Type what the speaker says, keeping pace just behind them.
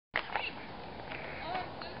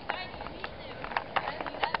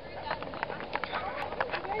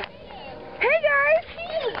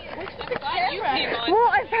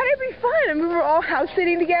house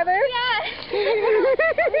sitting together? Yeah.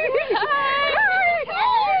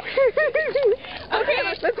 Okay,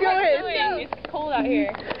 let's go in. It's cold out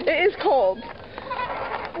here. It is cold.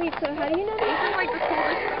 Wait, so how do you know this is like the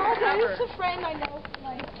coldest house ever? It's a friend I know from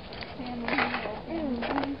my family.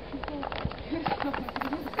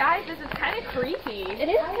 Guys, this is kind of creepy. It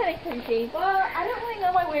is kind of creepy. Well, I don't really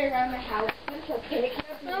know my way around the house. It's okay.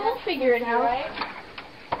 Well, we'll figure it out. Right?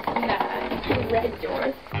 Nah, red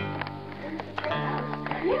doors.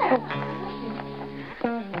 Yeah.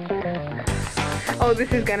 Oh,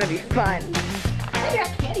 this is gonna be fun. I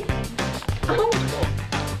got candy.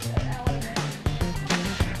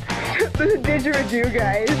 This is didgeridoo,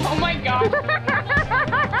 guys. Oh my god.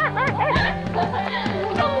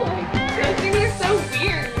 Those things are so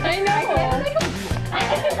weird. I know.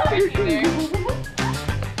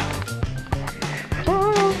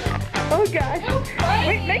 Oh gosh.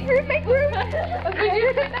 Wait, make room, make room. Okay,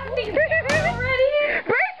 Ready?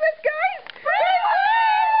 Bracelets, guys! Bracelets!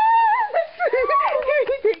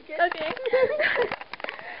 Okay.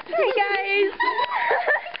 Hey, guys.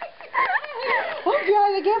 Oh god,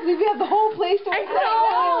 I can't believe we have the whole place to I'm so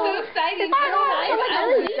excited. It's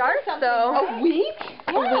really dark, though. A week? A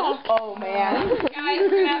week? Oh man. Guys, we're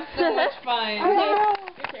gonna have so much fun.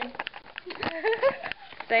 Okay.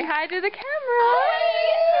 Say hi to the camera.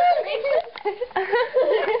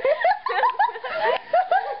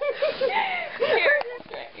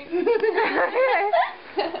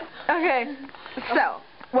 Okay, so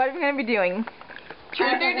what are we gonna be doing?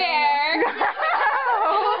 Truth or dare?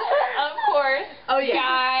 Of course. Oh yeah.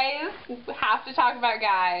 Guys, we have to talk about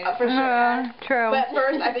guys. For sure. True. But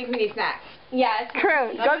first, I think we need snacks. Yeah.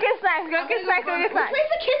 True. Go get snacks. Go get snacks. Go get snacks.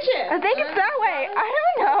 Where's the kitchen? I think it's that way. I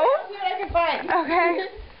don't know. See what I can find. Okay.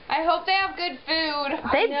 I hope they have good food.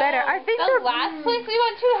 They better. I think The they're. last place we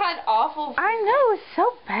went to had awful food. I know. It's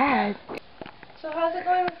so bad. So how's it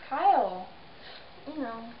going with Kyle? You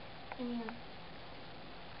know, I mean,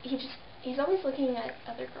 he's always looking at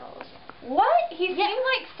other girls. What? He seemed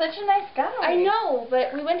like such a nice guy. I know,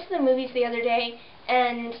 but we went to the movies the other day,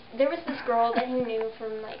 and there was this girl that he knew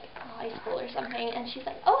from, like, high school or something, and she's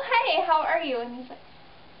like, oh, hey, how are you? And he's like,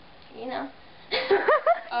 you know.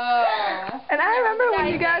 Oh. And I remember when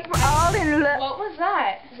you guys were all in love. What was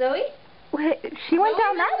that? Zoe? Wait, she went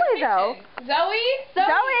down that way though. Zoe?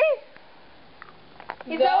 Zoe.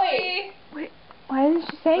 Hey, Zoe. Wait, why didn't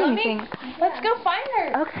she say anything? Let's go find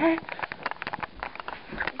her. Okay.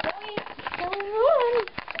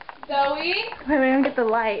 Zoe? Wait, we don't get the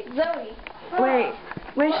light. Zoe.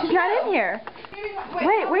 Wait, she's not in here.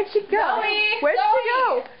 Wait, where'd she go? Zoe! Where'd she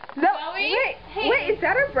go? Zoe! Wait, is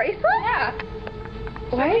that her bracelet? Yeah.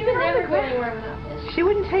 Why is it on the ground? anywhere without this. She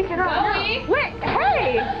wouldn't take it off. Zoe? Wait,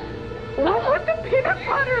 hey! What's with the peanut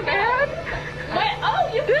butter, man? What?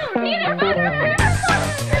 Oh, you found peanut butter!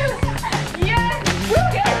 Yes!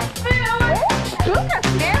 Goodness, man, what's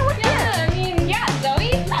Yeah, I mean, yeah,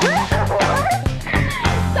 Zoe?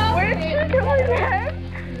 Where'd she go again?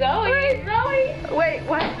 Zoe? Wait,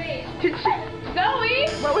 what? Did she?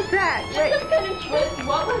 Zoe? What was that? Wait,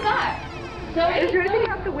 What was that? is there anything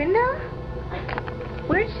out the window?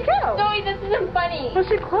 Where'd she go? Zoe, this isn't funny. Well,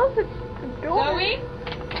 she closed the door. Zoe?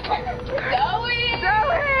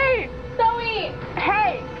 Zoe? Zoe!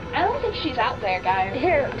 Hey! I don't think she's out there, guys.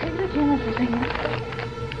 Here, take the camera for a second.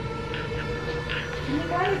 She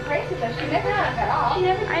never took that off. She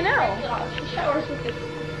never I know. takes it off. She showers with this.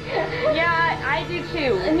 Yeah, I do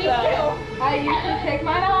too. Me too. I usually take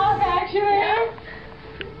mine off, actually.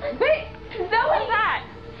 Wait, Zoe? What's that?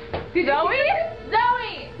 Zoe?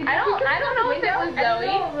 I don't know if it was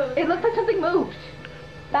Zoe. It looked like something moved.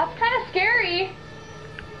 That's kind of scary.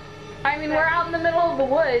 I mean, we're out in the middle of the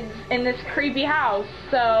woods in this creepy house,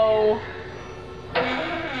 so... What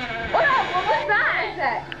was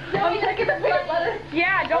that? I'm taking the peanut butter.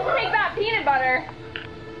 Yeah, don't take that peanut butter.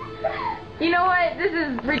 You know what? This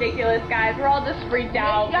is ridiculous, guys. We're all just freaked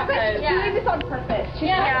out. Yeah, but she's because- doing this on purpose.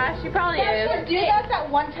 Yeah, she probably is. Do that that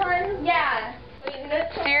one time? Yeah.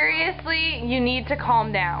 Seriously, you need to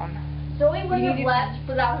calm down. Zoe wouldn't have left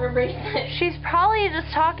without her bracelet. She's probably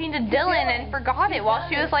just talking to Dylan and forgot it while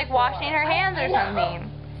she was like washing her hands or something.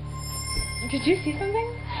 Did you see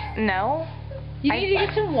something? No. You need to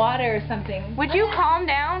get some water or something. Would you calm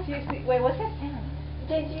down? Seriously, wait, what's that sound?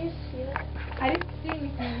 Did you see that? I didn't see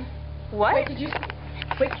anything. What? Wait, did you see?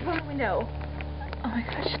 Wait, keep on the window. Oh my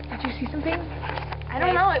gosh, did you see something? I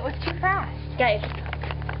don't know. It was too fast. Guys.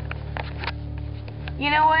 You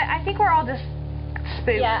know what? I think we're all just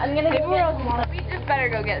spooked. Yeah, I'm gonna go get some water. We just better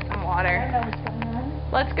go get some water. I don't know what's going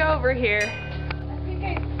on. Let's go over here.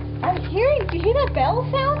 I'm hearing, do you hear that bell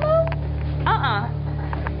sound though?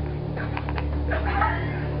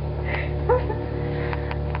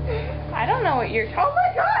 I don't know what you're talking. Oh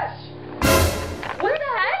my gosh! What the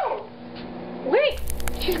heck? Wait,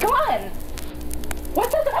 she's gone. What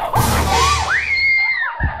the? Oh my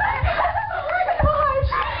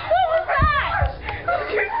gosh! What was that?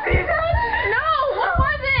 Did you see that? No, what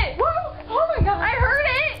was it? Oh my god! I heard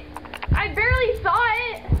it. I barely saw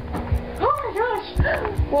it. Oh my gosh!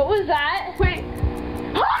 What was that? Wait.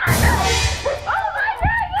 Oh my gosh! Oh my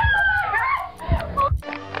god!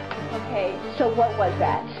 Okay, so what was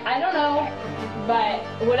that? I don't know, but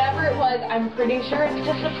whatever it was, I'm pretty sure it's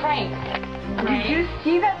just a prank. Did you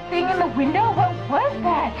see that thing in the window? What was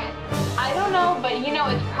that? I don't know, but you know,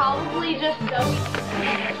 it's probably just those.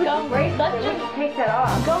 Let's just take that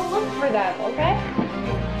off. go look for them, okay?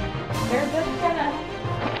 They're just gonna.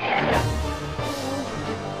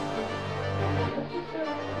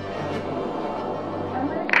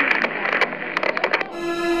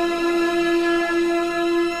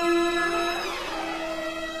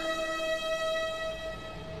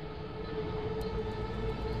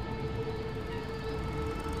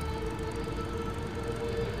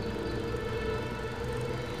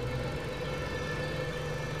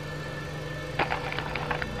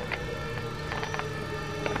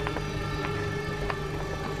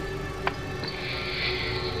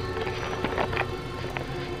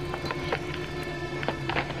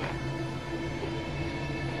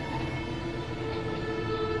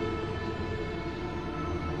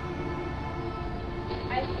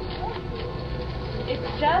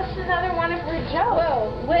 It's just another one of her jokes.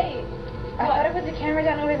 Whoa, wait. I thought it was the camera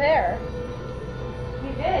down over there.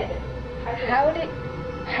 You did. How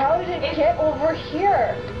did it get over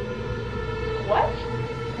here? What?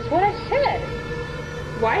 That's what I said.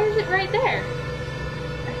 Why is it right there?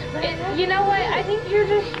 That's what I said. You know what? I think you're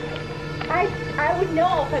just. I would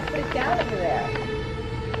know if I put it down over there.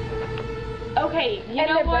 Okay, you And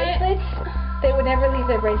know their what? bracelets? They would never leave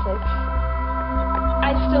their bracelets.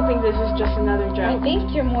 I still think this is just another I joke.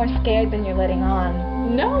 think you're more scared than you're letting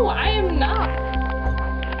on. No, I am not.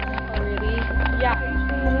 Oh, really? Yeah.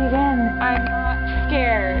 Say it again. I'm not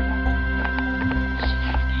scared.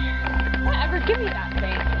 She's scared. Whatever, give me that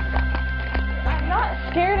thing. I'm not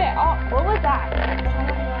scared at all. What was that?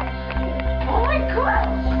 Oh my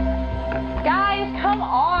gosh! Guys, come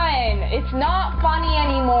on. It's not funny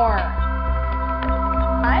anymore.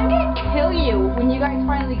 I'm gonna kill you when you guys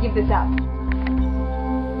finally give this up.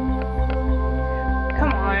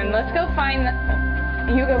 Come on, let's go find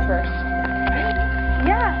You go first.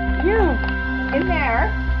 Yeah, you. In there.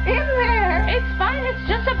 In there. It's fine, it's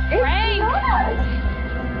just a prank. It's not.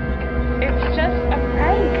 It's just a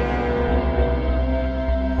prank.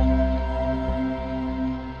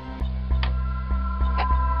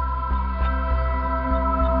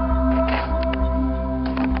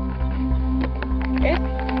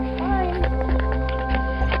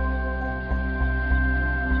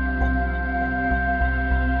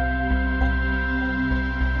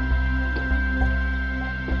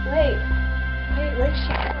 Where'd she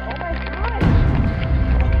go? Oh my gosh!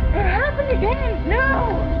 It happened again! No!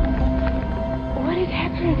 What is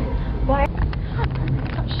happening? Why? Oh my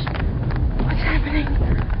gosh. What's happening?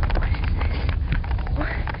 What is this?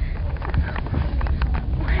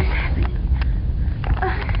 What is happening?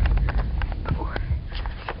 Oh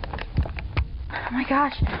my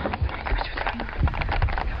gosh. Oh my gosh, what's going on?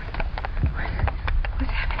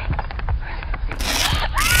 What's happening?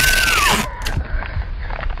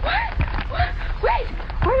 Wait!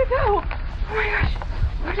 Where'd it go? Oh my gosh!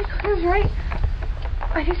 Where'd it go? It was right.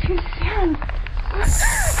 I just hear the sound.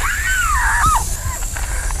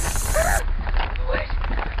 What?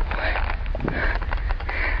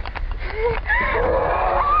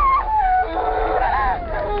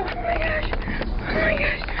 Oh my gosh! Oh my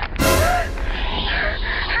gosh!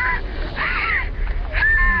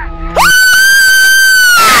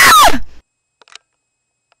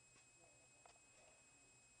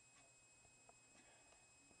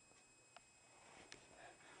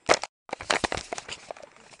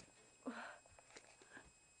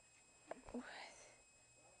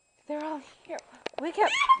 They're all here. Wake up.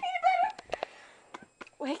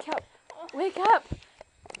 Wake up. Wake up.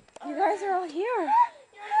 You guys are all here.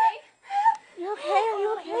 You okay? Are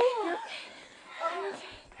you okay? You're okay.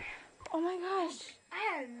 Oh my gosh. I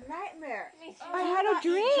had a nightmare. I had a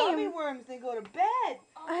Gummy dream. worms, then go to bed.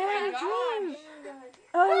 I had a dream.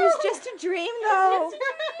 Oh, it was just a dream though.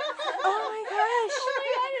 Oh my gosh.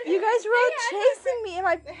 You guys were all chasing me in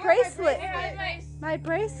my bracelet. My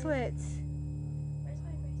bracelets.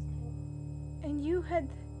 And you had.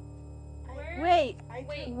 Wait.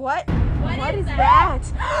 What? What is that?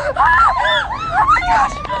 Oh my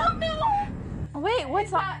gosh! Oh no! Wait,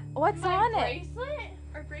 what's on it? Bracelet?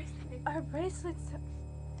 Or bracelet? Our bracelets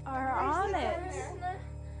are on it.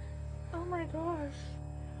 Oh my gosh.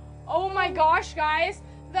 Oh my gosh, guys.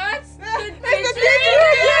 That's the It's picture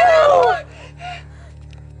the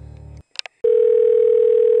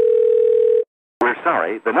We're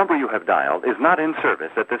sorry, the number you have dialed is not in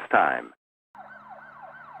service at this time.